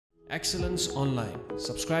Excellence Online.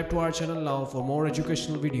 Subscribe to our channel now for more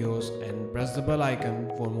educational videos and press the bell icon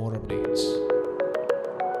for more updates.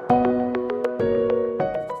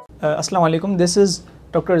 अस्सलाम वालेकुम, this is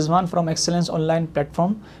doctor Rizwan from excellence online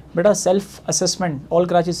platform. बेटा self assessment all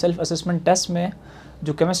Karachi self assessment test में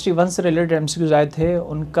जो chemistry 1 से related MCQs आए थे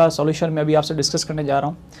उनका solution मैं अभी आपसे डिस्कस करने जा रहा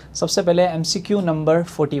हूँ। सबसे पहले एमसीक्यू नंबर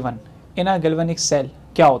 41, इन अ गैल्वेनिक सेल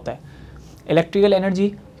क्या होता है? इलेक्ट्रिकल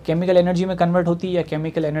एनर्जी केमिकल एनर्जी में कन्वर्ट होती है या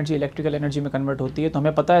केमिकल एनर्जी इलेक्ट्रिकल एनर्जी में कन्वर्ट होती है? तो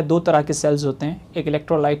हमें पता है दो तरह के सेल्स होते हैं, एक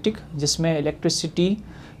इलेक्ट्रोलाइटिक जिसमें इलेक्ट्रिसिटी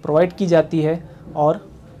प्रोवाइड की जाती है और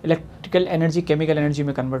इलेक्ट्रिकल एनर्जी केमिकल एनर्जी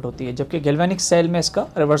में कन्वर्ट होती है, जबकि गैल्वेनिक सेल में इसका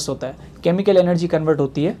रिवर्स होता है, केमिकल एनर्जी कन्वर्ट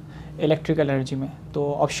होती है इलेक्ट्रिकल एनर्जी में।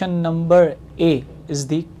 तो option number A is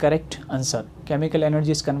the correct answer, chemical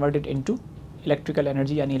energy is converted into electrical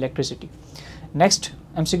energy यानी इलेक्ट्रिसिटी। नेक्स्ट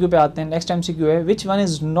एमसीक्यू पे आते हैं। नेक्स्ट एमसीक्यू है which one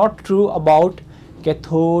is not true about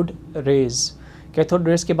cathode rays. Cathode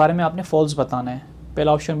rays के बारे में आपने फॉल्स बताना है।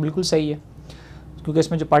 पहला ऑप्शन बिल्कुल सही है क्योंकि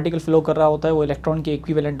इसमें जो पार्टिकल फ्लो कर रहा होता है वो इलेक्ट्रॉन के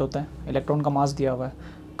इक्विवेलेंट होता है, इलेक्ट्रॉन का मास दिया हुआ है।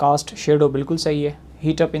 कास्ट शेडो बिल्कुल सही है।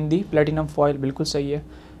 Heat up in the platinum foil बिल्कुल सही है।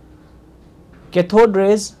 कैथोड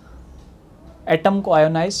रेज एटम को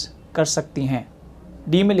आयोनाइज कर सकती हैं,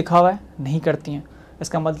 डी में लिखा हुआ है नहीं करती हैं,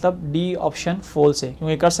 इसका मतलब डी ऑप्शन फॉल्स है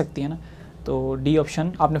क्योंकि कर सकती है ना, तो डी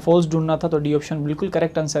ऑप्शन आपने फॉल्स ढूंढना था, तो डी ऑप्शन बिल्कुल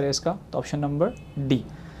करेक्ट आंसर है इसका, तो option number D.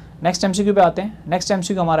 Next MCQ पे आते हैं। नेक्स्ट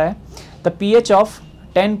एमसीक्यू हमारा है द पीएच ऑफ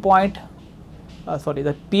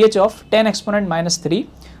 10 एक्सपोनेंट -3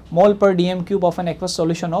 मोल पर DM cube of an aqueous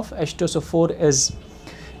solution of H2SO4 is.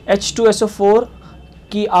 H2SO4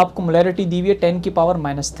 की आपको मोलैरिटी दी हुई है 10 की पावर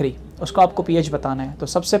 -3, उसको आपको पीएच बताना है। तो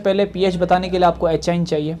सबसे पहले पीएच बताने के लिए आपको एचाइन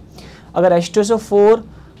चाहिए। अगर H2SO4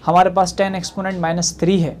 हमारे पास 10 एक्सपोनेंट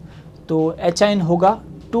 -3 है तो एचाइन होगा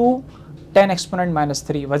 10 एक्सपोनेंट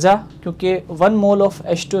 -3। वजह क्योंकि 1 mole of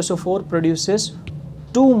H2SO4 produces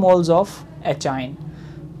 2 moles of एचाइन,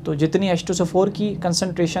 तो जितनी H2SO4 की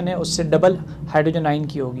कंसनट्रेशन है उससे डबल हाइड्रोजन आयन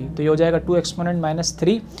की होगी, तो ये हो जाएगा 2 एक्सपोनेंट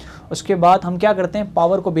 -3। उसके बाद हम क्या करते हैं,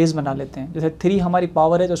 पावर को बेस बना लेते हैं। जैसे 3 हमारी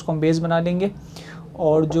पावर है तो उसको हम बेस बना लेंगे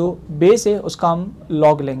और जो बेस है उसका हम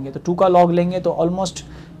लॉग लेंगे, तो 2 का लॉग लेंगे तो ऑलमोस्ट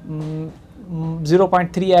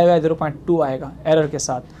 0.3 आएगा, 0.2 आएगा एरर के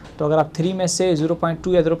साथ। तो अगर आप 3 में से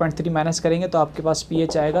 0.2 या 0.3 माइनस करेंगे तो आपके पास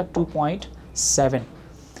पीएच आएगा 2.7।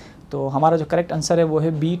 तो हमारा जो करेक्ट आंसर है वो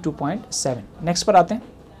है बी 2.7। नेक्स्ट पर आते हैं।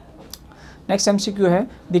 नेक्स्ट एमसीक्यू है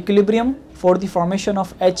the equilibrium for the formation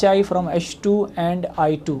of HI from H2 and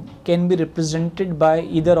I2 can be represented by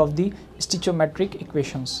either of the स्टिचोमेट्रिक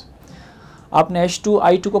equations. आपने H2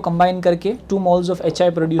 I2 को कंबाइन करके 2 मोल्स ऑफ HI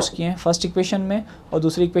प्रोड्यूस किए हैं फर्स्ट इक्वेशन में, और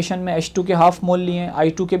दूसरी इक्वेशन में H2 के हाफ मोल लिए हैं,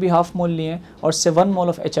 I2 के भी हाफ मोल लिए हैं और से 1 मोल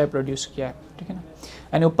ऑफ HI प्रोड्यूस किया है, ठीक है ना।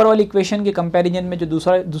 यानी ऊपर वाली इक्वेशन के कंपैरिजन में जो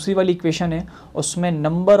दूसरी वाली इक्वेशन है उसमें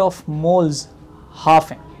नंबर ऑफ मोल्स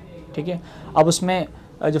हाफ हैं, ठीक है। अब उसमें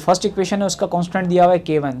जो फर्स्ट इक्वेशन है उसका कांस्टेंट दिया हुआ है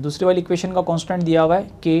K1, दूसरी वाली इक्वेशन का कांस्टेंट दिया हुआ है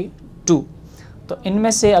K2। तो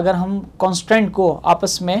इनमें से अगर हम कांस्टेंट को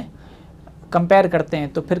आपस में कंपेयर करते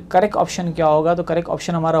हैं तो फिर करेक्ट ऑप्शन क्या होगा? तो करेक्ट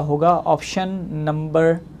ऑप्शन हमारा होगा option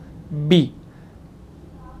number B,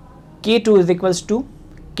 K2 is equals to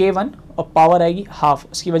K1 और पावर आएगी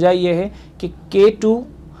हाफ। उसकी वजह यह है कि K2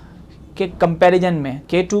 के कंपैरिजन में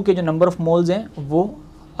K2 के जो नंबर ऑफ मोल्स हैं वो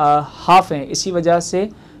हाफ हैं, इसी वजह से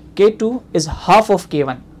K2 is half of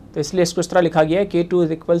K1, तो इसलिए इसको इस तरह लिखा गया है K2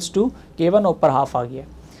 is equals to K1 ऊपर हाफ आ गया।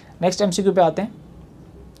 नेक्स्ट एमसीक्यू पे आते हैं।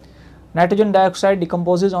 Nitrogen dioxide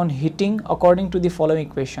decomposes on heating according to the following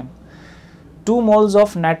equation. 2 moles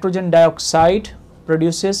of nitrogen dioxide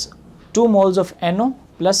produces 2 moles of NO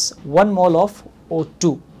plus 1 mole of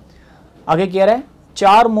O2। आगे कह रहा है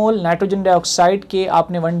 4 मोल नाइट्रोजन डाइऑक्साइड के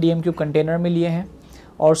आपने 1 DM क्यूब कंटेनर में लिए हैं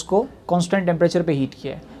और उसको कांस्टेंट टेम्परेचर पे हीट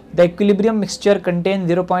किया है। The equilibrium mixture contain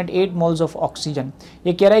 0.8 moles of oxygen.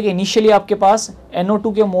 ये कह रहा है कि इनिशियली आपके पास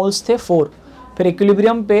NO2 के मोल्स थे 4, फिर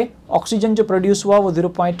इक्विलिब्रियम पे ऑक्सीजन जो प्रोड्यूस हुआ वो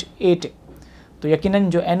 0.8 है, तो यकीनन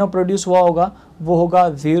जो NO प्रोड्यूस हुआ होगा वो होगा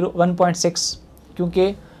 1.6,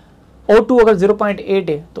 क्योंकि O2 अगर 0.8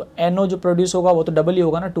 है तो NO जो प्रोड्यूस होगा वो तो डबल ही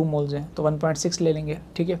होगा ना, 2 मोल्स हैं तो 1.6 ले लेंगे,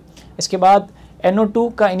 ठीक है। इसके बाद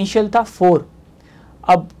NO2 का इनिशियल था 4,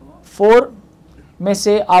 अब 4 में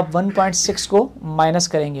से आप 1.6 को माइनस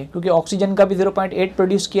करेंगे क्योंकि ऑक्सीजन का भी 0.8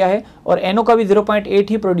 प्रोड्यूस किया है और NO का भी 0.8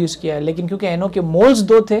 ही प्रोड्यूस किया है, लेकिन क्योंकि NO के मोल्स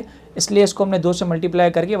 2 थे इसलिए इसको हमने 2 से मल्टीप्लाई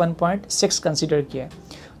करके 1.6 कंसीडर किया है।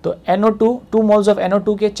 तो NO2 2 मोल्स ऑफ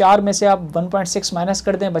NO2 के 4 में से आप 1.6 माइनस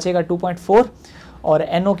कर दें, बचेगा 2.4 और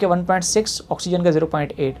NO के 1.6, ऑक्सीजन का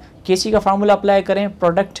 0.8। KC का फार्मूला अप्लाई करें,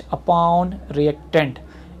 प्रोडक्ट अपॉन रिएक्टेंट।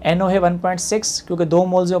 NO है 1.6 क्योंकि 2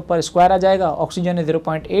 मोल्स ऊपर स्क्वायर आ जाएगा, ऑक्सीजन है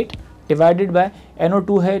 0.8 डिवाइडेड बाय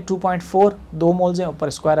NO2 है 2.4, 2 मोल्स हैं ऊपर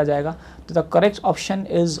स्क्वायर आ जाएगा, तो तो the correct option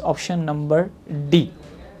is option number D.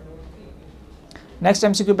 Next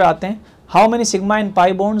MCQ पे आते हैं। How many sigma in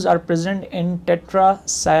pi bonds are present in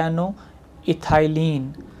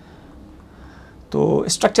टेट्रासायानोइथाइलीन। तो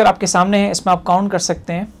स्ट्रक्चर आपके सामने है, इसमें आप काउंट कर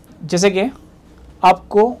सकते हैं। जैसे कि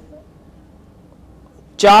आपको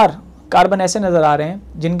 4 कार्बन ऐसे नज़र आ रहे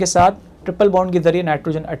हैं जिनके साथ ट्रिपल बॉन्ड के जरिए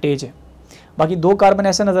नाइट्रोजन अटैच है, बाकी 2 कार्बन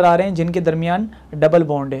ऐसे नज़र आ रहे हैं जिनके दरमियान डबल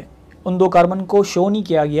बॉन्ड है। उन 2 कार्बन को शो नहीं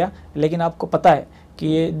किया गया, लेकिन आपको पता है कि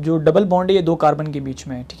ये जो डबल बॉन्ड है ये 2 कार्बन के बीच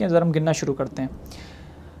में है। ठीक है, ज़रा हम गिनना शुरू करते हैं।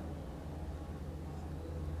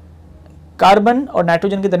 कार्बन और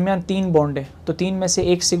नाइट्रोजन के दरमियान 3 बॉन्ड है, तो 3 में से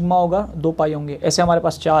 1 सिग्मा होगा, 2 पाई होंगे। ऐसे हमारे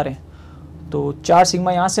पास 4 हैं, तो 4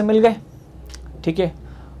 सिग्मा यहाँ से मिल गए। ठीक है,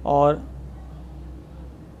 और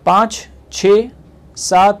 5, 6,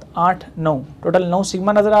 7, 8, 9 टोटल 9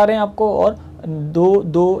 सिग्मा नज़र आ रहे हैं आपको, और 2,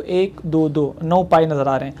 2, 1, 2, 2 9 पाई नज़र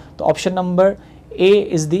आ रहे हैं। तो option number A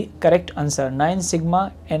is the correct answer, 9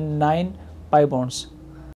 sigma and 9 pi bonds.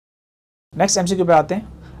 Next MCQ पे आते हैं।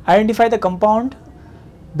 Identify the compound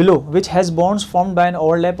below which has bonds formed by N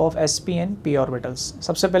overlap of sp and p orbitals.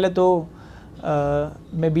 सबसे पहले तो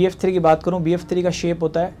मैं BF3 की बात करूं, BF3 का शेप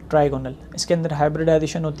होता है ट्राइगोनल, इसके अंदर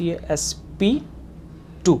हाइब्रिडाइजेशन होती है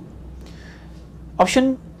sp2।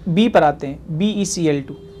 ऑप्शन बी पर आते हैं,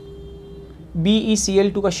 BeCl2।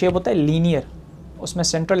 BeCl2 का शेप होता है लीनियर, उसमें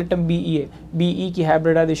सेंट्रल एटम Be है, Be की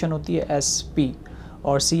हाइब्रिडाइजेशन होती है sp,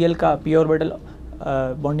 और Cl का p ऑर्बिटल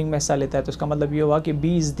बॉन्डिंग में हिस्सा लेता है। तो इसका मतलब ये हुआ कि B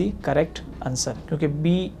is the correct answer, क्योंकि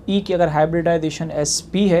Be की अगर हाइब्रिडाइजेशन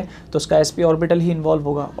sp है तो उसका sp ऑर्बिटल ही इन्वॉल्व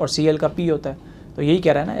होगा, और Cl का p होता है, तो यही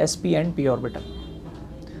कह रहा है ना, sp and p orbital.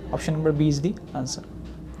 Option number B is the answer.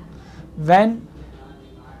 When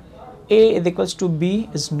A is equals to B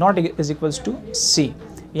is not is equals to C।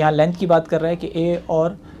 यहाँ लेंथ की बात कर रहा है कि A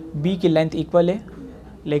और B की लेंथ इक्वल है,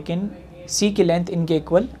 लेकिन C की लेंथ इनके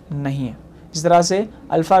इक्वल नहीं है। इस तरह से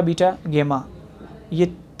अल्फ़ा, बीटा, गेमा, ये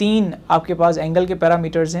 3 आपके पास एंगल के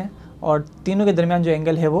पैरामीटर्स हैं, और तीनों के दरमियान जो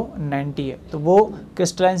एंगल है वो 90 है। तो वो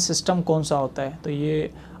क्रिस्टलाइन सिस्टम कौन सा होता है, तो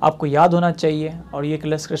ये आपको याद होना चाहिए, और ये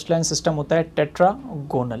क्रिस्टलाइन सिस्टम होता है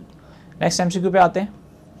टेट्रागोनल। नेक्स्ट एमसीक्यू पे आते हैं।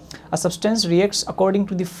 A substance reacts according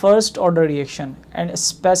to the first order reaction and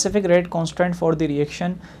specific rate constant for the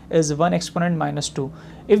reaction is 1 exponent minus 2.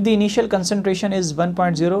 If the initial concentration is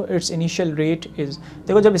 1.0, its initial rate is,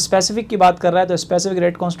 देखो जब specific की बात कर रहा है तो specific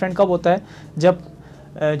rate constant कब होता है, जब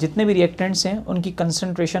जितने भी reactants हैं उनकी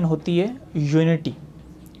concentration होती है यूनिटी,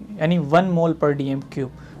 यानी 1 मोल पर dm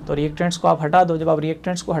क्यूब। तो reactants को आप हटा दो, जब आप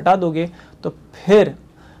reactants को हटा दोगे तो फिर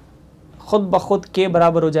खुद ब खुद K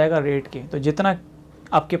बराबर हो जाएगा रेट के, तो जितना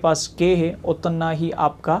आपके पास K है उतना ही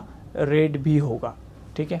आपका रेट भी होगा।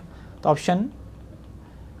 ठीक है, तो option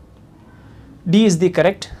D is the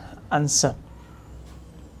correct answer.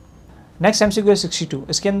 Next MCQ 62।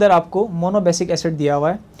 इसके अंदर आपको मोनोबेसिक एसिड दिया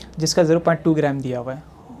हुआ है जिसका 0.2 ग्राम दिया हुआ है,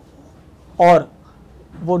 और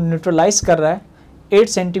वो न्यूट्रलाइज कर रहा है 8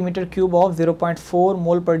 सेंटीमीटर क्यूब ऑफ 0.4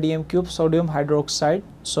 मोल पर DM cube sodium hydroxide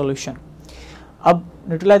solution. अब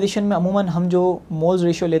न्यूट्रलाइजेशन में अमूमन हम जो मोल्स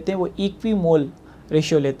रेशियो लेते हैं वो इक्वी मोल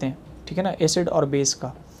रेशियो लेते हैं, ठीक है ना, एसिड और बेस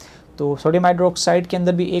का। तो सोडियम हाइड्रोक्साइड के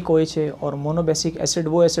अंदर भी एक OH है, और मोनोबेसिक एसिड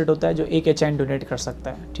वो एसिड होता है जो एक एचाइन डोनेट कर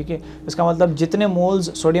सकता है। ठीक है, इसका मतलब जितने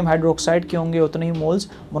मोल्स सोडियम हाइड्रोक्साइड के होंगे उतने ही मोल्स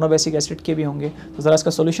मोनोबेसिक एसिड के भी होंगे। तो ज़रा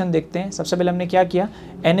इसका सोल्यूशन देखते हैं। सबसे पहले हमने क्या किया,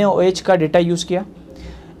 NaOH का डेटा यूज़ किया,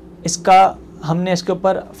 इसका हमने इसके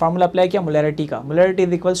ऊपर फार्मूला अप्लाई किया मोलैरिटी का। Molarity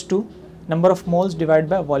is equals to number of moles divide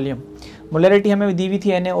by volume. Molarity हमें दी हुई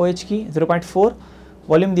थी NaOH की 0.4,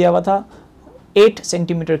 वॉल्यूम दिया हुआ था 8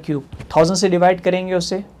 सेंटीमीटर क्यूब। 1000 से डिवाइड करेंगे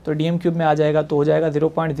उससे तो डीएम क्यूब में आ जाएगा, तो हो जाएगा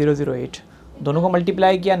 0.008। दोनों को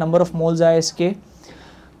मल्टीप्लाई किया, नंबर ऑफ मोल्स आए इसके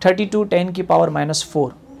 32 10 की पावर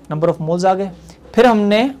 -4 नंबर ऑफ मोल्स आ गए। फिर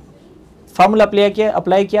हमने फार्मूला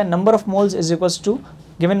अप्लाई किया number of moles is equals to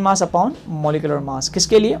given mass upon molecular mass.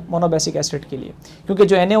 किसके लिए, मोनोबेसिक एसिड के लिए, क्योंकि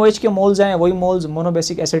जो NaOH के मोल्स आए वही मोल्स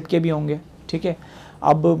मोनोबेसिक एसिड के भी होंगे। ठीक है,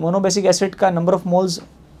 अब मोनोबेसिक एसिड का नंबर ऑफ मोल्स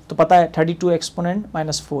तो पता है 32 एक्सपोनेंट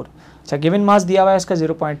 -4। अच्छा, गिवन मास दिया हुआ है इसका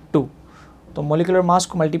 0.2, तो मॉलिक्यूलर मास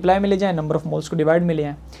को मल्टीप्लाई में ले जाएं, नंबर ऑफ मोल्स को डिवाइड में ले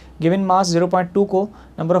आएं। गिवन मास 0.2 को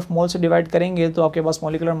नंबर ऑफ मोल्स से डिवाइड करेंगे तो आपके पास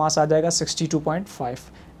मॉलिक्यूलर मास आ जाएगा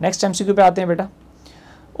 62.5। नेक्स्ट MCQ पे आते हैं बेटा।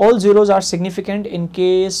 All zeros are significant in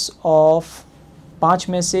case of 5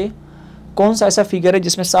 में से कौन सा ऐसा फिगर है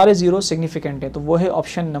जिसमें सारे जीरो सिग्निफिकेंट है, तो वो है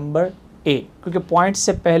ऑप्शन नंबर ए, क्योंकि पॉइंट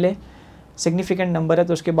से पहले सिग्निफिकेंट नंबर है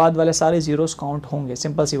तो उसके बाद वाले सारे जीरोस काउंट होंगे,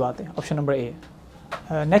 सिंपल सी बात है, option number A.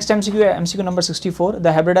 Next MCQ है MCQ number 64। The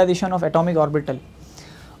hybridisation of atomic orbital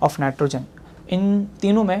of nitrogen. इन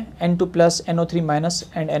तीनों में N2+, NO3-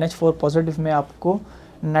 and NH4 positive में आपको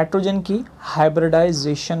नाइट्रोजन की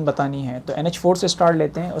हाइब्रिडाइजेशन बतानी है। तो NH4 से स्टार्ट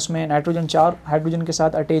लेते हैं, उसमें नाइट्रोजन 4 हाइड्रोजन के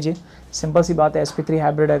साथ अटैच है, सिंपल सी बात है, sp3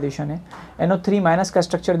 हाइब्रिडाइजेशन है। NO3 माइनस का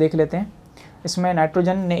स्ट्रक्चर देख लेते हैं, इसमें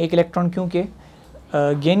नाइट्रोजन ने एक इलेक्ट्रॉन क्योंकि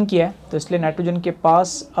गेन किया है, तो इसलिए नाइट्रोजन के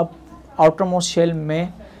पास अब आउटर मोस्ट शेल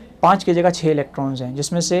में 5 की जगह 6 इलेक्ट्रॉन्स हैं,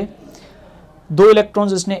 जिसमें से 2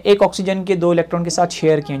 इलेक्ट्रॉन्स इसने एक ऑक्सीजन के 2 इलेक्ट्रॉन के साथ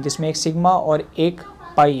शेयर किए हैं, जिसमें एक सिग्मा और एक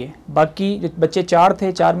पाई है। बाकी जो बच्चे 4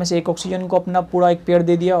 थे, 4 में से एक ऑक्सीजन को अपना पूरा एक पेयर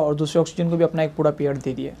दे दिया और दूसरे ऑक्सीजन को भी अपना एक पूरा पेयर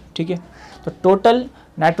दे दिया, ठीक है। तो टोटल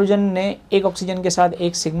नाइट्रोजन ने एक ऑक्सीजन के साथ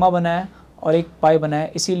एक सिग्मा बनाया और एक पाई बनाया,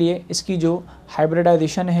 इसीलिए इसकी जो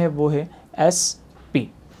हाइब्रिडाइजेशन है वो है sp।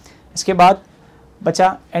 इसके बाद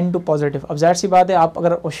बचा N2 पॉजिटिव। अब जाहिर सी बात है, आप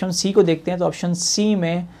अगर ऑप्शन सी को देखते हैं तो ऑप्शन सी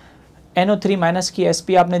में NO3 माइनस की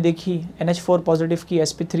sp आपने देखी, NH4 पॉजिटिव की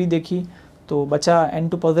sp3 देखी, तो बचा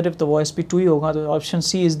N2 पॉजिटिव, तो वो sp2 ही होगा, तो option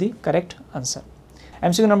C is the correct answer.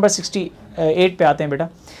 MCQ number 68 पे आते हैं बेटा।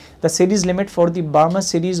 The series limit for the Barmer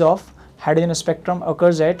series of hydrogen spectrum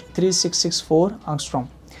occurs at 3664 angstrom.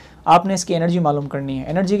 आपने इसकी एनर्जी मालूम करनी है।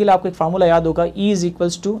 एनर्जी के लिए आपको एक फार्मूला याद होगा, E is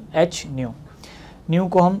equals to H new. New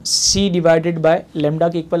को हम C डिवाइडेड बाय लेमडा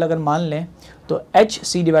के इक्वल अगर मान लें तो H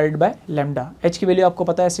C divided by lambda. H की वैल्यू आपको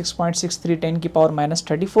पता है 6.63 10 की पावर माइनस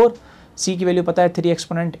 34, C की वैल्यू पता है 3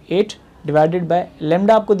 एक्सपोनेंट 8 डिवाइडेड बाय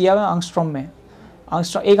लेमडा आपको दिया हुआ है आंगस्ट्रॉम में।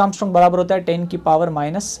 एक आंगस्ट्रॉम बराबर होता है 10 की पावर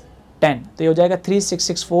माइनस 10, तो ये हो जाएगा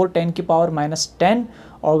 3664 10 की पावर माइनस 10,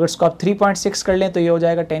 और अगर इसको आप 3.6 कर लें तो ये हो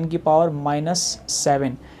जाएगा 10 की पावर माइनस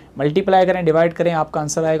 7। मल्टीप्लाई करें, डिवाइड करें, आपका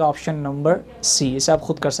आंसर आएगा ऑप्शन नंबर सी। इसे आप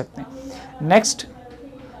खुद कर सकते हैं। नेक्स्ट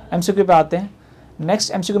MCQ पे आते हैं।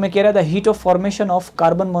 नेक्स्ट MCQ में कह रहा था heat of formation of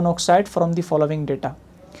carbon monoxide from the following data.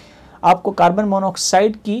 आपको कार्बन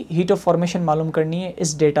मोनोऑक्साइड की हीट ऑफ फॉर्मेशन मालूम करनी है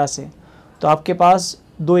इस डेटा से। तो आपके पास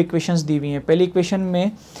 2 इक्वेशंस दी हुई हैं। पहली इक्वेशन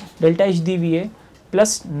में डेल्टा H दी हुई है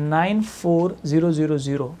प्लस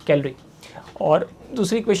 94000 कैलोरी, और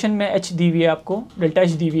दूसरी इक्वेशन में H दी हुई है, आपको डेल्टा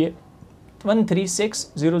H दी हुई है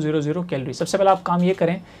 136000 कैलोरी। सबसे पहले आप काम ये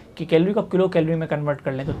करें कि कैलोरी को किलो कैलोरी में कन्वर्ट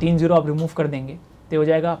कर लें, तो 3 जीरो आप रिमूव कर देंगे तो हो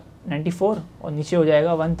जाएगा 94 और नीचे हो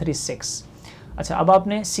जाएगा 136। अच्छा, अब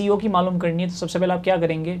आपने CO की मालूम करनी है, तो सबसे पहले आप क्या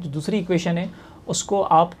करेंगे, जो दूसरी इक्वेशन है उसको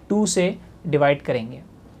आप 2 से डिवाइड करेंगे।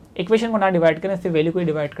 इक्वेशन को ना डिवाइड करें, फिर वैल्यू को ही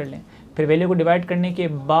डिवाइड कर लें। फिर वैल्यू को डिवाइड करने के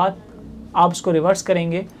बाद आप उसको रिवर्स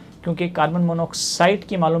करेंगे, क्योंकि कार्बन मोनोऑक्साइड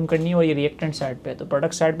की मालूम करनी है और ये रिएक्टेंट साइड पे है, तो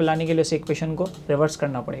प्रोडक्ट साइड पे लाने के लिए उस इक्वेशन को रिवर्स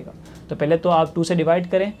करना पड़ेगा। तो पहले तो आप 2 से डिवाइड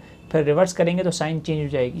करें, फिर रिवर्स करेंगे तो साइन चेंज हो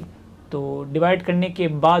जाएगी। तो डिवाइड करने के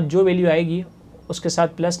बाद जो वैल्यू आएगी उसके साथ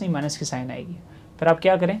प्लस नहीं माइनस की साइन आएगी। फिर आप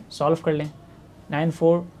क्या करें, सॉल्व कर लें।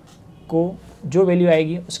 94 को जो वैल्यू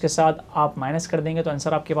आएगी उसके साथ आप माइनस कर देंगे, तो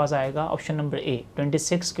आंसर आपके पास आएगा option number A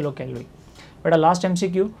 26 kilo calorie. बेटा लास्ट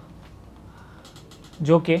MCQ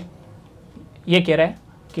जो कि ये कह रहा है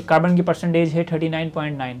कि कार्बन की परसेंटेज है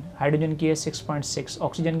 39.9, हाइड्रोजन की है 6.6,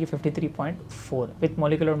 ऑक्सीजन की 53.4 with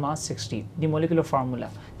molecular mass 60। The molecular formula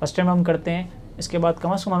first time हम करते हैं, इसके बाद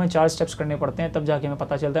कम से कम हमें 4 स्टेप्स करने पड़ते हैं, तब जाके हमें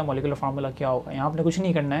पता चलता है मोलिकुलर फार्मूला क्या होगा। यहाँ आपने कुछ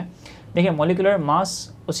नहीं करना है। देखिए, मोलिकुलर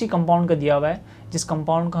मास उसी कंपाउंड का दिया हुआ है जिस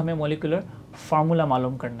कंपाउंड का हमें मोलिकुलर फार्मूला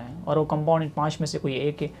मालूम करना है, और वो कंपाउंड इन 5 में से कोई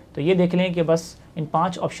एक है। तो ये देख लें कि बस इन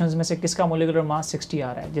 5 ऑप्शंस में से किसका मोलिकुलर मास 60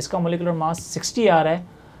 आ रहा है। जिसका मोलिकुलर मास 60 आ रहा है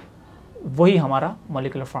वही हमारा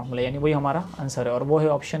मोलिकुलर फार्मूला, यानी वही हमारा आंसर है, और वो है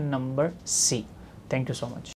option number C. Thank you so much.